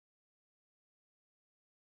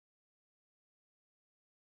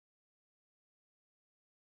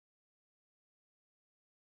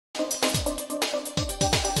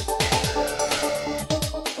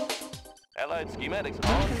Classified schematics New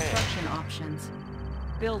on construction hand. options.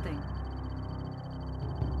 Building.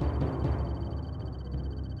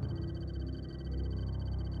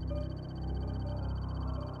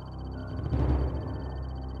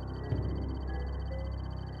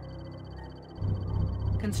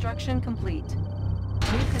 Construction complete.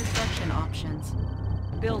 New construction options.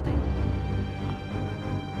 Building.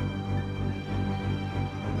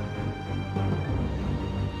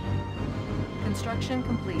 Construction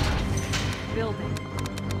complete. Building.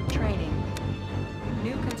 Training.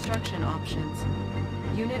 New construction options.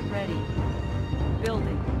 Unit ready.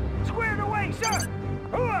 Building. Squared away, sir!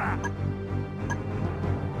 Hooah!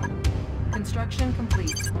 Construction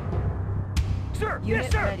complete. Sir, Unit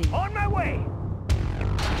yes, sir! ready. On my way!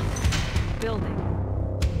 Building.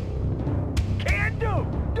 Can do!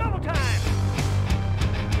 Double time!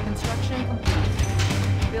 Construction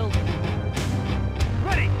complete. Building.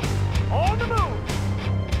 Ready! On the move!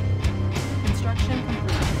 Construction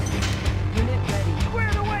complete. Unit ready.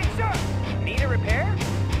 Squared away, sir! Need a repair?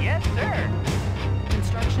 Yes, sir!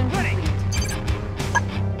 Construction Ready. complete.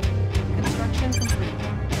 Construction complete.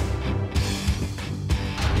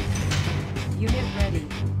 Unit ready.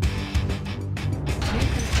 New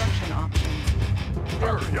construction options.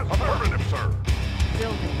 Building. Yes, affirmative, sir.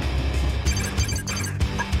 Building.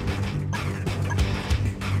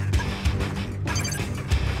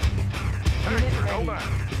 Unit Thanks, no ready. match.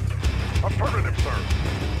 Affirmative, sir.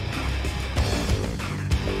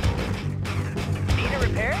 Need a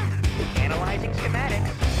repair? Analyzing schematics.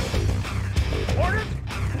 Orders?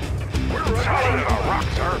 We're solid as a rock,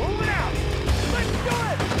 sir. Moving out! Let's do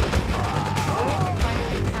it! Final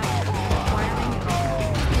attachment requiring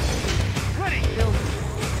Ready! building.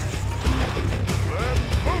 Let's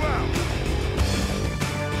move out.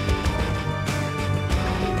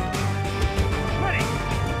 Ready!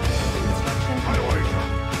 Construction Right away, complete. sir.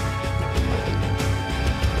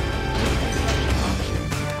 New construction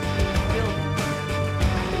options. Building.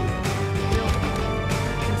 Building.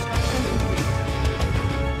 Construction complete.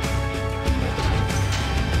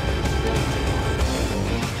 Building.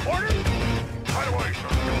 Orders? Right away,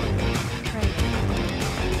 sir. Training.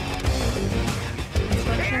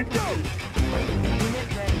 Construction Can do. complete. Unit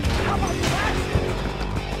ready. How about some action?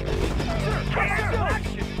 Sir, can do!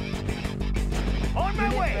 Action! On my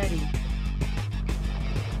Unit way! ready.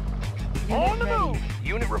 On Unit the ready. move!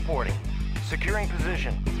 Unit reporting. Securing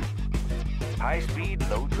position. High speed,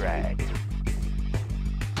 low drag.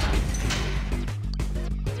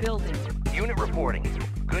 Building. Unit reporting.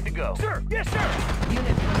 Good to go. Sir, yes, sir!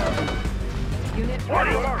 Unit promoted. Unit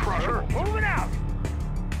Ready, ready. Crusher. Moving out!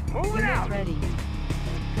 Moving Unit out! ready.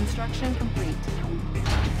 Construction complete.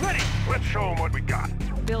 Ready! Let's show them what we got.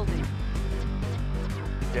 Building.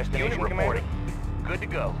 Destination Unit commander. Good to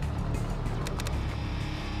go.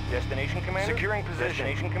 Destination commander. Securing position.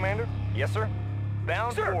 Destination commander. Yes, sir.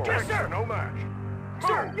 Bound Sir, forward. yes, sir. No match.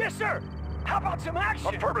 Sir, Move. yes, sir! How about some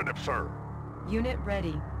action? Affirmative, sir. Unit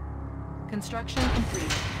ready. Construction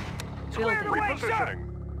complete. Squared Building. away, sir! Repositioning.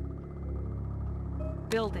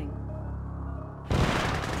 Building.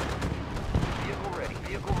 Vehicle ready.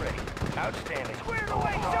 Vehicle ready. Outstanding. Squared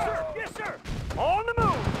away, sir! Yes, sir! On the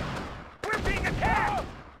move! We're being attacked! How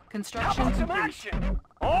Construction about some complete. action?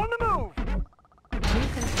 On the move! New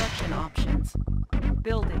construction options.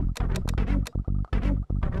 Building.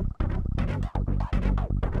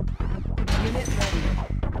 Unit ready.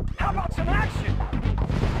 How about some action?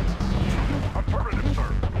 Affirmative, sir.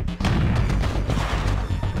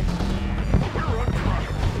 We're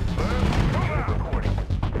uncrushable. Let's move out. Reporting.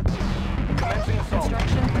 Commencing assault.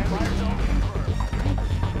 Construction complete.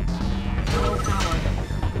 Low power.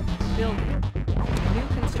 Building. New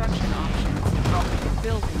construction options.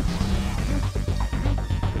 Building.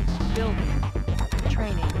 Building.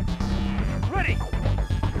 Training. Ready!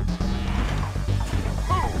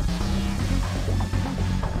 Move.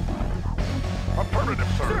 Affirmative,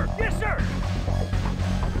 sir. Sir, yes, sir!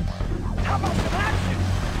 How about some action?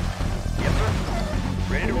 Yes, sir.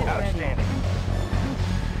 Ready to roll. Unit ready. Outstanding.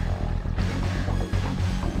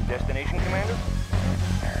 Destination commander.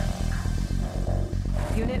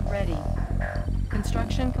 Unit ready.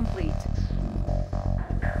 Construction complete.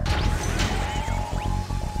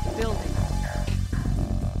 Building.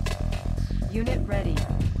 Unit ready.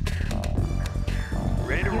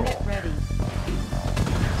 Ready to roll. Unit ready.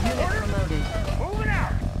 Unit promoted. Moving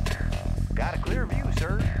out! Got a clear view,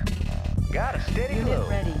 sir. Got a steady Unit glow.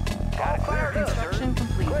 ready. Got a clear view, sir. Construction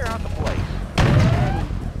complete. Clear out the place. Unit ready.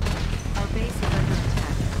 Our base is under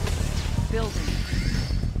attack. Building.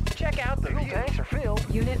 Check out the fuel tanks are filled.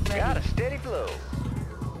 Unit Got a ready. steady flow.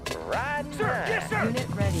 Riding Sir, high. yes, sir! Unit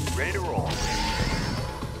ready. Ready to roll.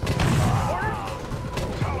 Orders?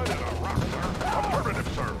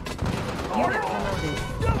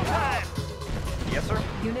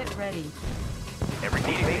 ready.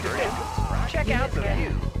 Everything made ready. Check Unit out the ready.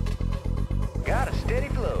 view. Got a steady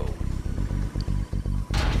flow.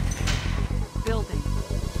 Building.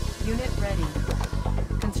 Unit ready.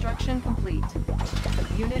 Construction complete.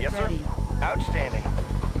 Unit Yes, sir. ready. Outstanding.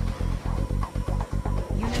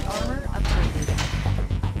 Unit armor upgraded.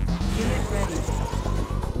 Unit ready.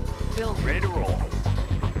 Building. Ready to roll.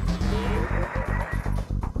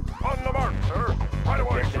 On the mark, sir. Right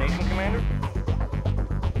away, sir. Destination, Commander?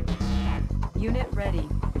 Unit ready.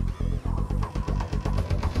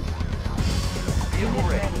 Vehicle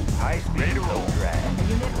Unit ready. ready. High speed, low drag.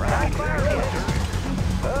 Unit Right ready. fire up,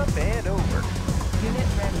 sir. Up and over. Unit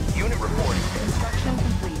ready. Unit reporting. Construction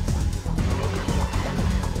complete.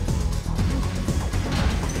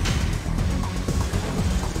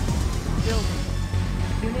 Building.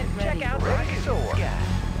 Unit ready. Check out ready to soar.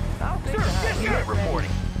 I'll take the high. Unit Unit ready.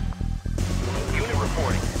 reporting. Unit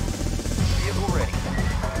reporting. Vehicle ready.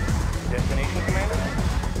 Destination, Commander?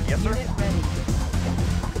 Yes, sir. Unit ready.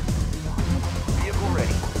 Vehicle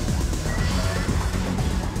ready.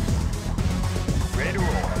 Ready to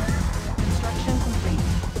roll. Construction complete.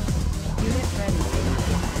 Unit ready.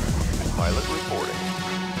 Pilot reporting.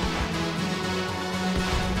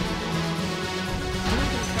 New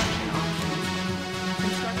construction options.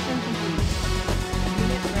 Construction complete.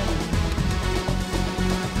 Unit ready.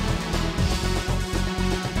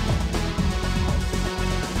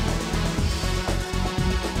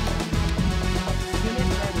 Unit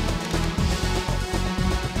ready.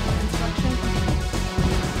 Construction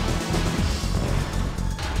complete.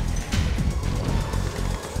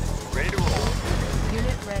 Ready to roll.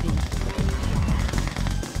 Unit ready.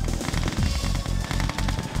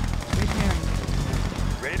 Repairing.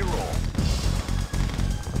 Ready to roll.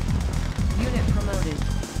 Unit promoted.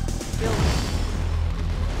 Building.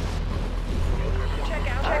 Check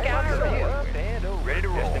out the view. Up and over. Ready to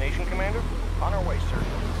roll. Destination, Commander? On our way, sir.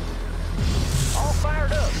 All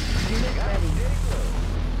fired up. Unit ready.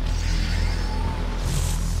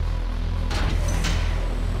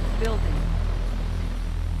 Building.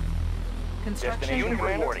 Construction Destination,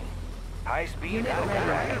 complete. reporting. High speed, Unit low ready.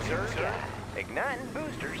 drag, sir. Igniting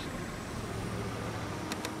boosters.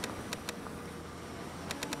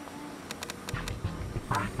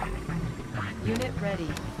 Unit ready.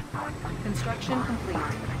 Construction complete.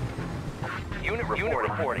 Unit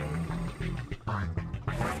reporting.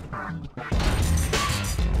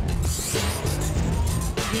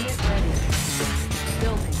 Unit ready.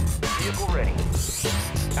 Building. Vehicle ready.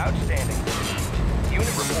 Outstanding.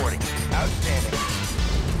 Unit reporting. Outstanding.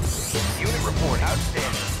 Unit report.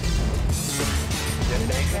 Outstanding.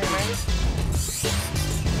 Destination, ready. Commander?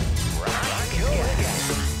 Right.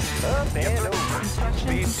 Up and over. Construction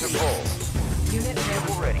Speed to complete. full. Unit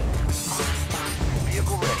Vehicle ready. ready.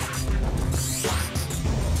 Vehicle ready.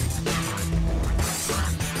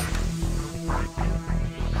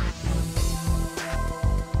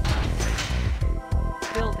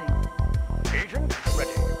 Building. Agent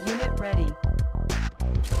ready. Unit ready.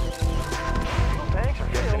 Tanks are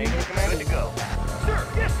destination, Commander, to go. Sir,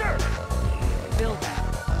 yes, sir. Building.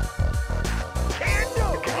 Can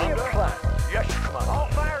do. Commander. Yes, come on. All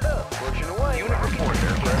fired up. Pushing away. Unit report.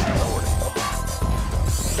 Aircraft report.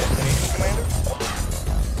 Destination, Commander?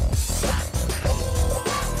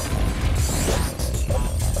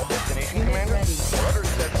 Destination, Unit Commander? ready. Rudder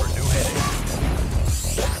set for new heading.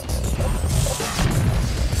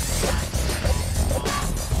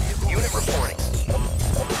 Unit reporting.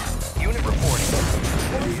 Unit reporting.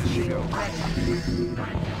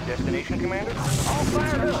 Destination, Commander? All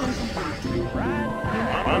fired up. Right.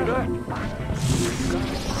 Commander.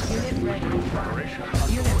 Unit ready. Operation.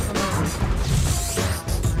 Unit promoted.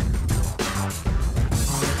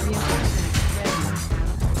 Reinforcements ready.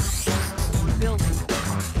 Building.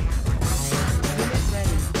 Unit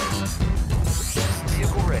ready.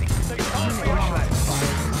 Vehicle ready.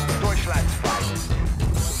 Deutschland's fire.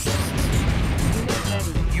 Unit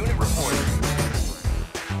ready. Unit reporting.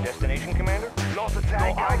 Destination, Commander? Lost the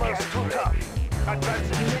tank. No, Almost too tough.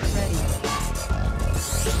 Advancing. Unit ready.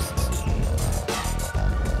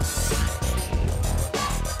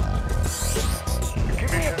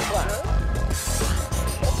 Commission plan.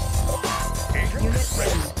 Agent Unit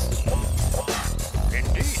ready.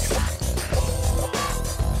 Indeed.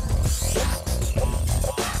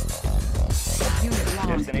 Unit lost.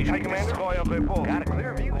 Destination, Commander? Got a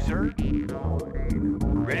clear view, sir.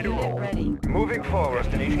 Ready to Unit roll. ready. Moving forward.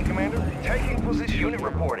 Destination, Commander? Taking position. Unit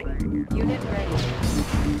reporting. Unit ready.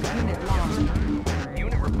 Unit lost.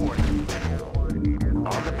 Unit reporting.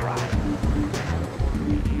 On the prowl.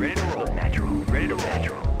 Ready to roll. Natural. Ready to roll.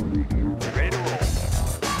 Natural. Ready to roll.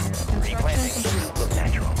 Construction Replanting. complete. Look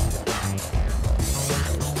natural.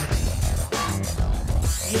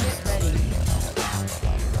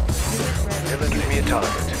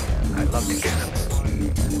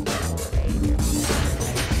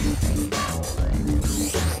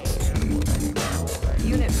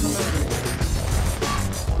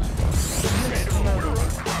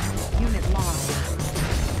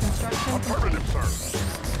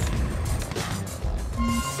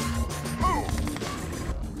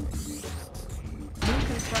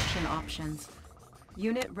 options.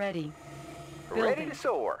 Unit ready. Ready Building. to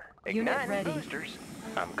soar. Unit Igniting ready. boosters.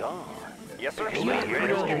 I'm gone. Yes, sir. Unit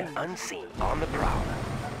ready. Ready. Unseen. On the prowl.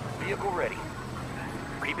 Vehicle ready.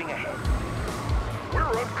 Creeping ahead. We're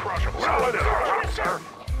uncrushable. Solid as a rock, sir.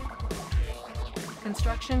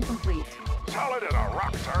 Construction complete. Solid as a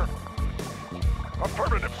rock, sir.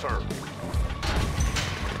 Affirmative, sir.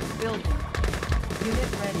 Building.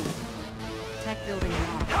 Unit ready. Tech building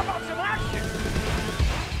locked. How about some action?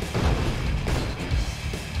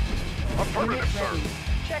 Affirmative, Unit sir. ready.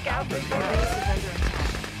 Check out the Our base is under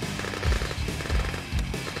attack.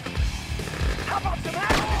 How about some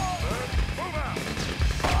action? Move out.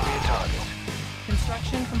 Be a target.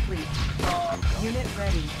 Construction complete. Unit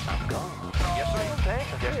ready. I'm gone. Yes, sir.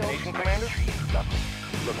 Thanks. Destination, Commander? Lovely.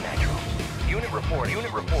 Look natural. Unit reporting.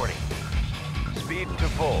 Unit reporting. Speed to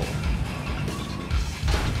full.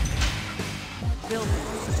 Building.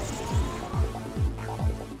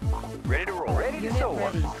 Ready to roll. Ready to Unit soar.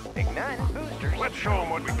 ready. Igniting boosters. Let's show them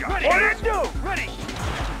what we got. Ready, Commando! Ready!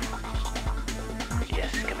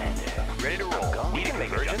 Yes, Commander. Ready to roll. We can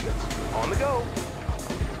make adjustments. On the go.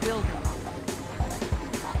 Building.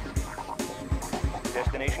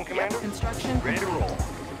 Destination, Commander? Construction Ready to complete. roll.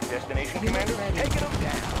 Destination, Unit Commander? ready. Taking them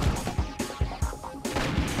down.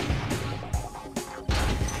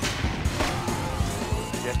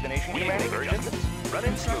 Destination, Commander? Adjustments.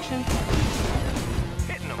 Running smooth. Construction complete.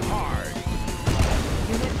 Hitting them hard.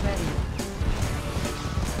 Unit ready.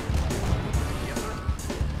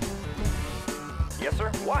 Yes,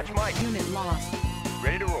 sir. Watch my... Unit lost.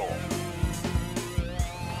 Ready to roll.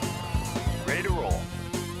 Ready to roll.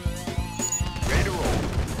 Ready to roll.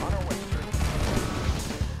 On our way, sir.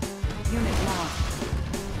 Unit lost.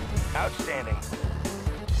 Outstanding.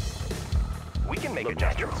 We can make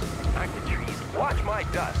adjustments. Knock the trees. Watch my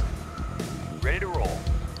dust. Ready to roll.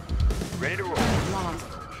 Ready to roll. Unit lost.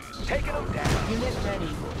 Taking them down. Unit ready.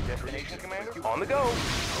 Destination, Commander? On the go.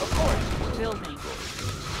 Of course. Building.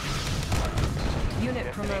 Unit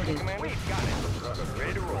Destination, promoted. Commander? We've got it.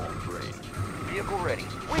 Ready to roll. Vehicle ready.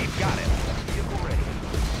 We've got it. Vehicle ready.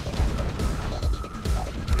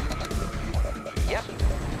 Yep.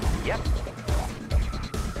 Yep.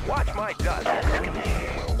 Watch my dust.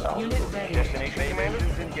 Unit ready. Destination, Commander?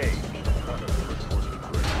 Engaged.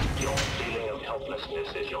 Your feeling of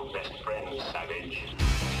helplessness is your best friend, savage.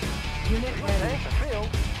 Unit ready. Thanks, Phil.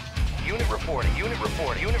 Unit reporting. Unit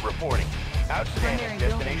reporting. Unit reporting. Outstanding. Primary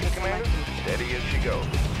Destination, building Commander? selected. Steady as she goes.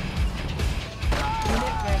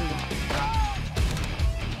 Unit ready.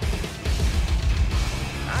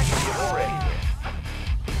 I can get ready.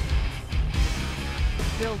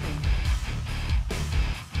 Building.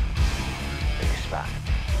 Big spot.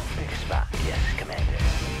 Big spot. Yes, Commander.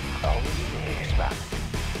 Oh, big spot.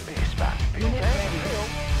 Big spot. Unit ready.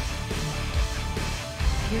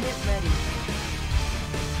 Unit ready.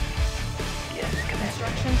 Yes, Commander.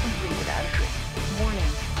 Construction complete. Without a trace.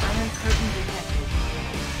 Warning. Iron curtain detected.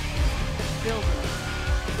 Building.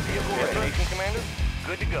 Vehicle ready. Destination, Commander?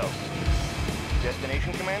 Good to go.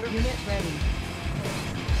 Destination, Commander? Unit ready.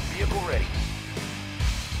 Vehicle ready.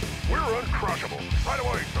 We're uncrushable. Right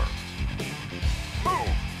away, sir. Move.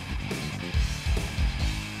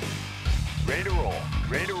 Ready to roll.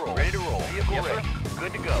 Ready to roll. Ready to roll. Vehicle Yes, ready.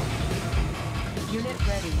 Good to go. Unit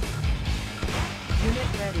ready. Unit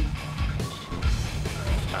ready.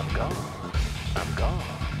 I'm gone. I'm gone.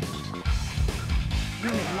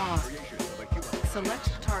 Unit lost.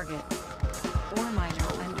 Select target. Ore miner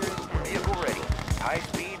under attack. Vehicle ready. High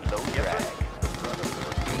speed, low drag.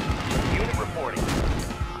 Unit reporting.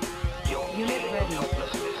 Your Unit feeling ready. of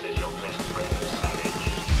helplessness is your best friend, savage.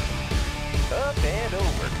 Up and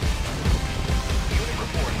over. Unit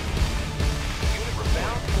reporting. Unit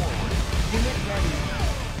rebound forward. Unit ready.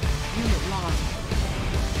 Unit lost.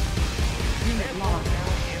 Unit lost.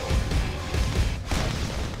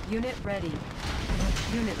 Unit ready.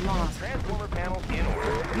 Unit lost. Transformer panels in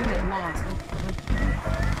order. Unit lost.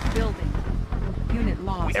 Building. Unit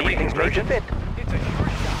lost. Everything's made to fit. It's a sure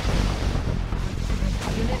shot.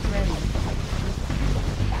 Unit ready.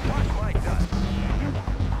 Watch my dust.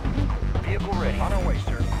 Vehicle ready. On our way,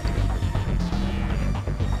 sir.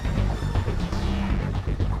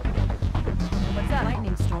 What's that?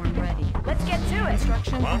 Lightning storm ready. Let's get to it.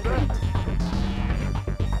 Construction Commander? complete.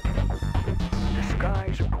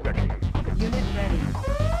 Disguise ready. Unit ready.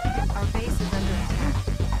 Our base is under attack.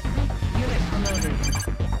 Unit promoted.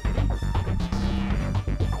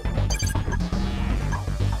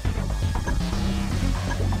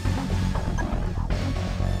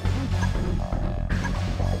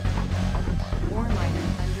 Ore miner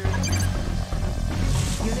under attack.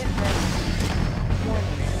 Unit ready.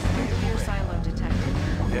 Warning. Nuclear silo detected.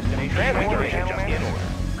 Destination.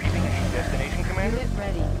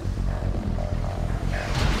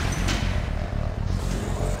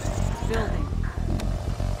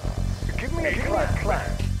 me a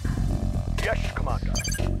plan. Yes, Commander.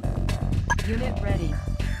 Unit ready.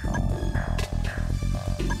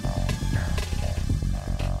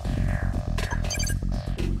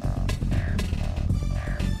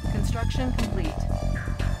 Construction complete.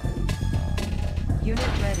 Unit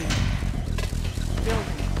ready.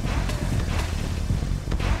 Building.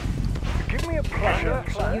 Give me a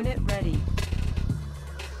plan. Unit ready.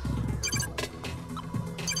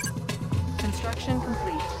 Construction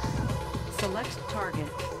complete. Select target.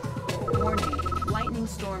 Warning. Lightning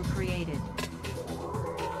storm created.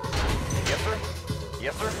 Yes, sir.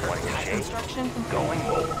 Yes, sir. Wanting to change. Construction complete. Going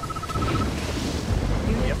mobile.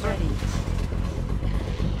 Unit Yes, sir. ready.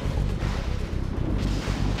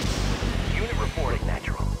 Unit reporting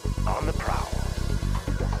natural. On the prowl.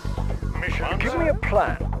 Mission. Give me a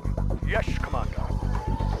plan. Yes, Commander.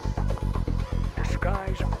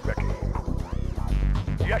 Disguise ready.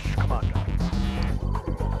 Yes, Commander.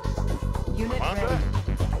 Unit Commander. ready.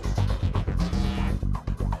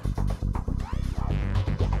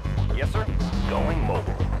 Yes, sir. Going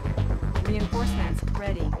mobile. Reinforcements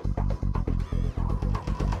ready.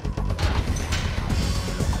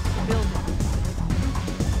 Building.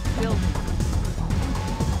 Building.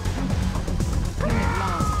 Unit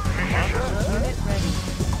lost. Unit ready.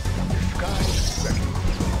 Disguise ready.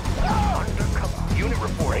 Undercover. Unit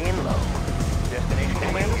reporting in low. Destination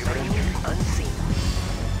command unseen.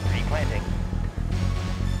 Replanting.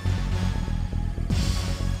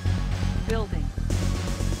 Building.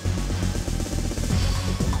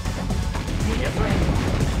 Yes, sir.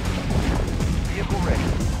 Vehicle ready.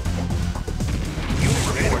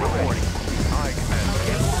 Unit reporting. I command.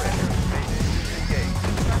 Vehicle ready. Engage.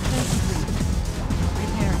 Construction complete.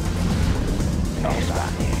 Repairing.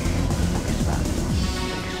 Construction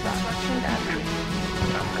complete.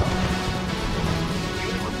 I'm coming.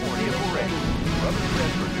 Unit reporting. Vehicle ready. Rubber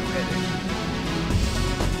set for new heading.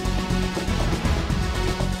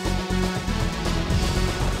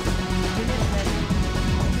 Unit ready.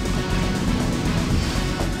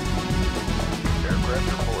 Aircraft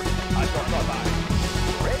reporting. I got my eye.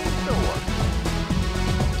 Ready to work.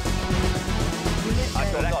 Unit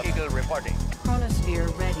ready. Black Eagle reporting. Chronosphere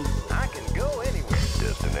ready. I can go anywhere.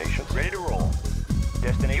 Destination. Ready to roll.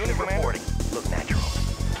 Destination unit reporting. Look natural.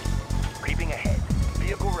 Creeping ahead.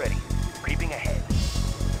 Vehicle ready. Creeping ahead.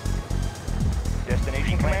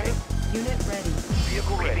 Destination commander. Unit ready.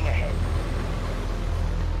 Vehicle ready. Ahead.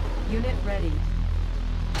 Unit ready.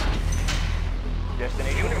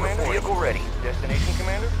 Destination commander. Vehicle ready. Destination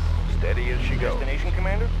commander. Steady as she goes. Destination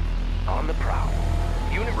commander. On the prowl.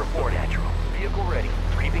 Unit report natural. Vehicle ready.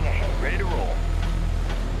 Creeping ahead. Ready to roll.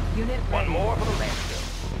 Unit ready. One more for the landfill.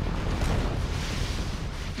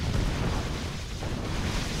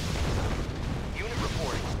 Unit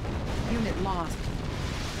reporting. Unit lost.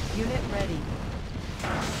 Unit ready.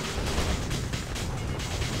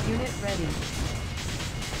 Unit ready.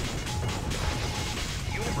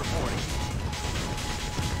 Unit reporting.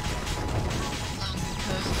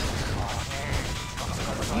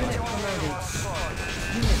 Unit promoted.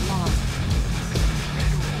 Unit lost.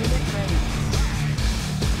 Unit ready.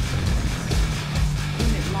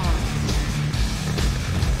 Unit lost.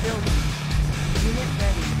 Building. Unit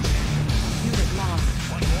ready. Unit lost.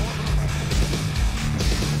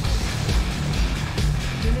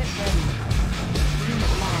 Unit ready.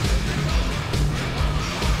 Unit lost.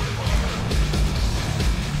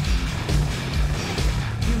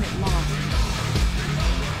 Unit lost.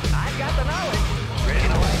 I got the knowledge. Ready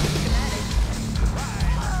to roll.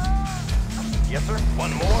 Yes, sir.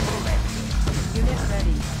 One more for the landfill. Unit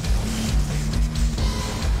ready.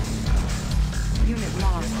 Unit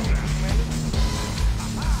lost.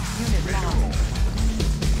 Unit lost.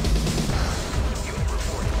 Unit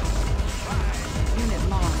reporting. Unit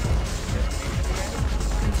lost.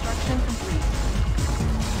 Construction complete.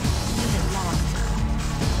 Unit lost.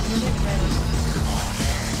 Unit ready.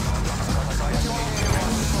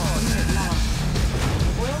 Unit lost.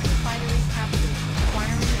 Oil refinery captured.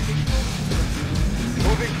 Acquiring additional resources.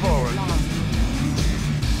 Moving forward. Lost.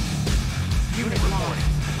 Unit lost.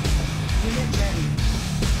 Unit ready.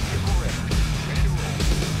 Vehicle ready. Ready to roll.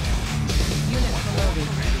 Unit promoted.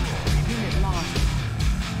 Unit lost.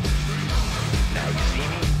 Now you see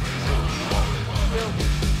me?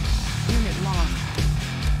 Building. Unit lost.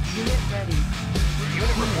 Unit ready.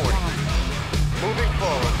 Unit reporting. Lost. Moving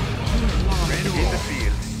forward. Unit lost. Ready to roll. In the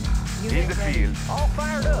field. Unit In the ready. field. All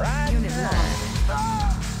fired up. Right. Unit lost.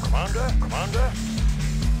 Commander.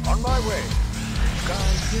 On my way.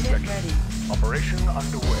 Skies Unit ready. Operation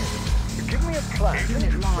underway. Give me a plan.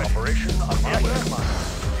 Unit lost. Operation underway. Yes, Commander.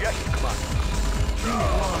 Yes, Commander.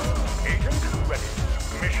 Unit lost. Agent ready.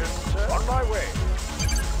 Mission on my way.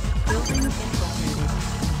 Building infiltrated.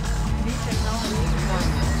 New technology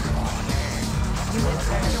required. Unit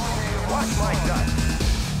ready. Watch my dust.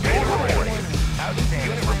 Unit reporting.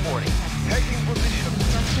 Outstanding. Unit reporting. Taking position.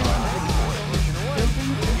 Construction complete.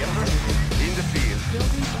 Building Yes, sir. infiltrated. In the field.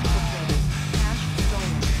 Building infiltrated. Cash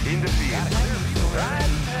stolen. In the field. Right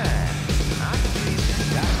time. I see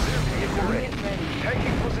that. Vehicle ready. Unit ready.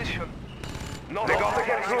 Taking position. No, they got to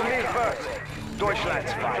get through me first.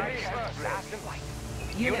 Deutschland's fight.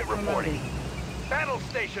 Unit reporting. promoted. Battle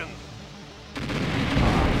stations.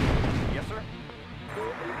 Yes, sir.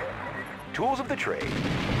 Tools of the trade.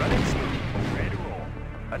 Running smooth. Ready to roll.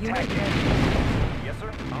 Unit Attack. ready. Yes,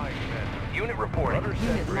 sir. Aye, unit reporting.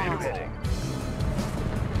 Unit lost.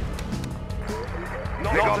 No,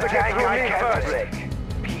 they got to get through me first.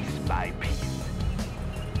 Piece by piece.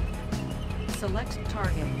 Select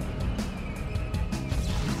target.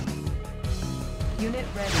 Unit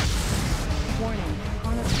ready. Warning,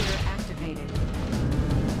 chronosphere activated.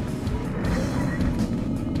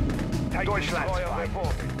 Deutschland's fight.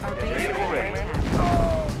 Our base Vehicle is ready.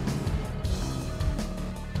 attacked.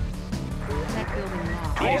 Tech building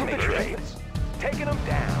lost. Tools of the trade. Taking them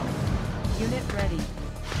down. Unit ready.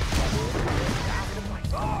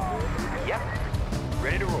 Yep.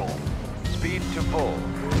 Ready to roll. Speed to full.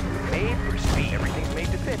 Made for speed. Everything's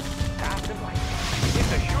made to fit. Fast and light.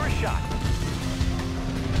 It's a sure shot.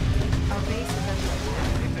 Our base is under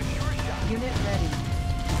attack. It's a sure shot. Unit ready.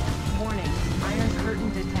 Warning, iron curtain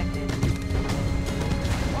detected.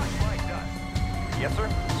 Watch my dust. Yes, sir.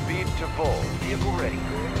 Speed to full. Vehicle ready.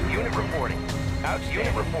 Unit reporting.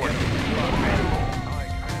 Unit reporting. Ready to roll.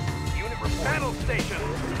 Unit reporting. Battle station.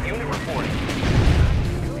 Unit reporting.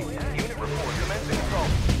 Unit report. Commencing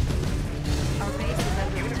assault. Our base is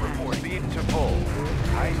under Unit attack. report. Speed to full.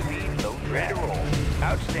 High speed, low drag. Ready to roll.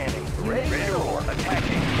 Outstanding. Ready to roll.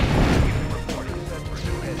 Attacking. Unit reporting. Set for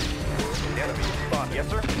new heading. Enemy spotted. Yes,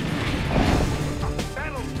 sir.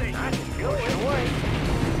 Battle station. I can go it away.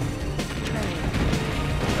 Training.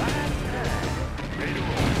 Ready to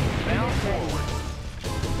roll. Bound forward.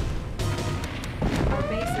 Our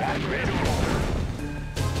base is under Ready to attack. roll.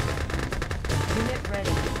 Unit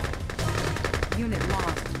ready. Unit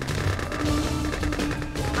lost.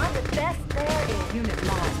 I'm the best there is. Unit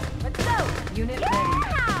lost. Let's go! Unit Yeah! ready.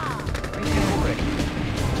 Vehicle ready.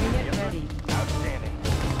 Unit ready. Outstanding.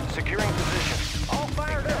 Securing position. All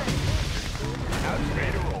fired up. Outstanding.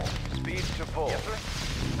 Ready to roll. Speed to full. Yes, sir.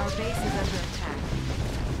 Our base is under attack.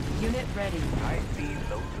 Unit ready. High speed,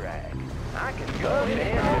 low drag. I can go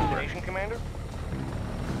ahead. Destination, Commander.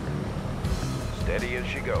 Steady as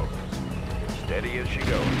she goes. Steady as she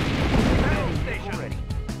goes. Battle station ready.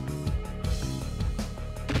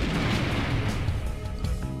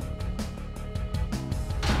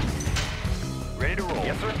 Ready to roll.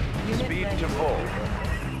 Yes, sir. Unit Speed ready. to full.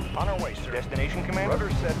 On our way, sir. Destination, Commander. Rudder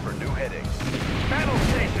set for new heading. Battle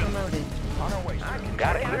station. Promoted. On our way, sir.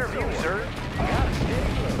 Got a clear view, sir. Got a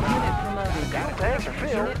steady glow. Unit promoted. Got thanks for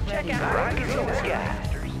Phil. Unit ready. Rockets in the sky.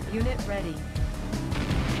 Unit ready.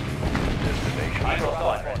 Destination.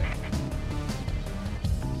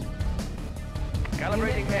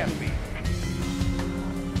 Calibrating Unit ready. airspeed.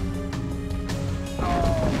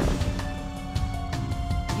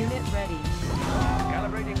 Unit ready.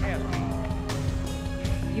 Calibrating airspeed.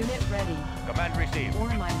 Unit ready. Command received.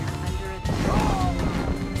 Ore miner under attack.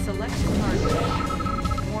 Select target.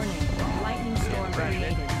 Warning, lightning storm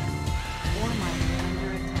created. Ore miner under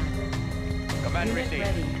attack. Command Unit received.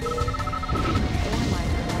 ready. Ore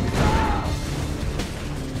miner under attack.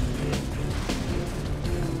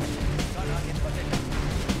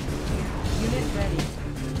 Unit ready.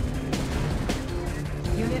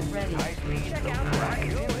 Unit ready. High speed. Check out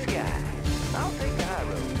rockets in the sky. I'll take the high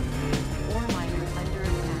road. Ore miner under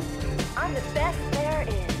attack. I'm the best there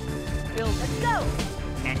is. Building. Let's go!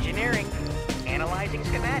 Engineering. Analyzing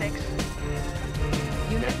schematics.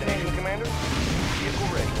 Unit Destination, ready. Commander. Vehicle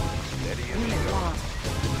ready. Steady as she Unit goes. lost.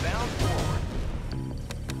 Bound forward.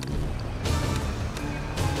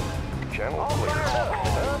 Channel clear.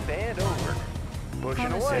 Up and over.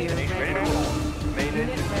 Pushing away. Chronosphere Destination ready to ready. roll. Main Unit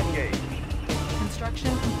engine ready. engaged.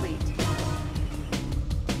 Construction complete.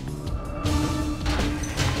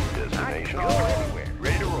 Destination. Go anywhere.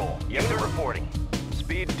 Ready to roll. Unit reporting.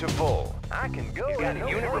 Speed to full. I can go.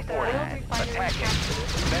 Unit reporting. Attacking.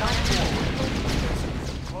 Bound forward.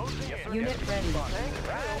 Closing in. Unit ready. Ready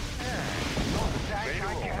to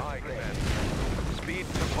roll. High command. Speed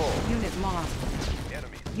to full. Unit lost.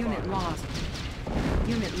 Enemy Unit spotted. lost.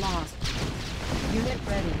 Unit lost. Unit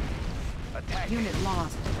ready. Attacking. Unit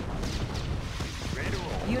lost. Ready to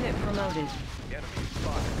roll. Unit promoted. Enemy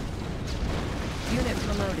spotted. Unit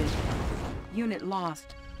promoted. Unit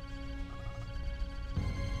lost.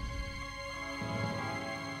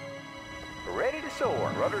 Ready to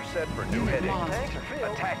soar. Rudder set for new Unit heading. lost. Tanks are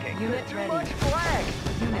filled. Attacking. Unit Too ready. much flag.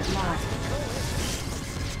 Unit lost.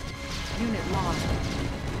 Unit lost.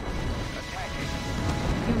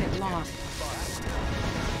 Attacking. Unit lost.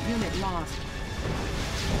 Unit lost.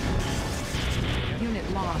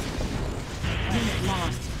 Unit lost. Unit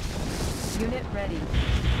lost. Unit ready.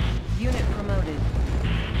 Unit promoted.